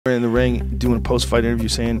in the ring doing a post-fight interview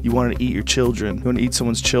saying you wanted to eat your children, you want to eat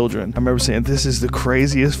someone's children. I remember saying this is the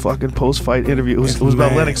craziest fucking post-fight interview. It was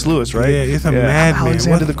about Lennox Lewis, right? Yeah, it's a madman.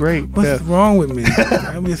 Alexander the Great. What's wrong with me?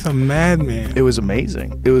 I mean, it's a madman. It was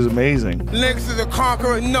amazing. It was amazing. Lennox is a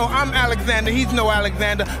conqueror. No, I'm Alexander. He's no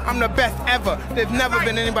Alexander. I'm the best ever. There's never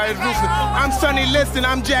been anybody as ruthless. I'm Sonny Liston.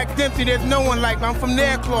 I'm Jack Dempsey. There's no one like me. I'm from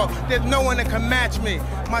Nairclaw. There's no one that can match me.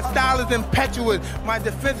 My style is impetuous. My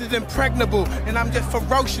defense is impregnable. And I'm just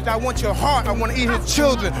ferocious. I want your heart. I want to eat his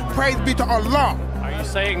children. Praise be to Allah. Are you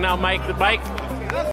saying now, Mike,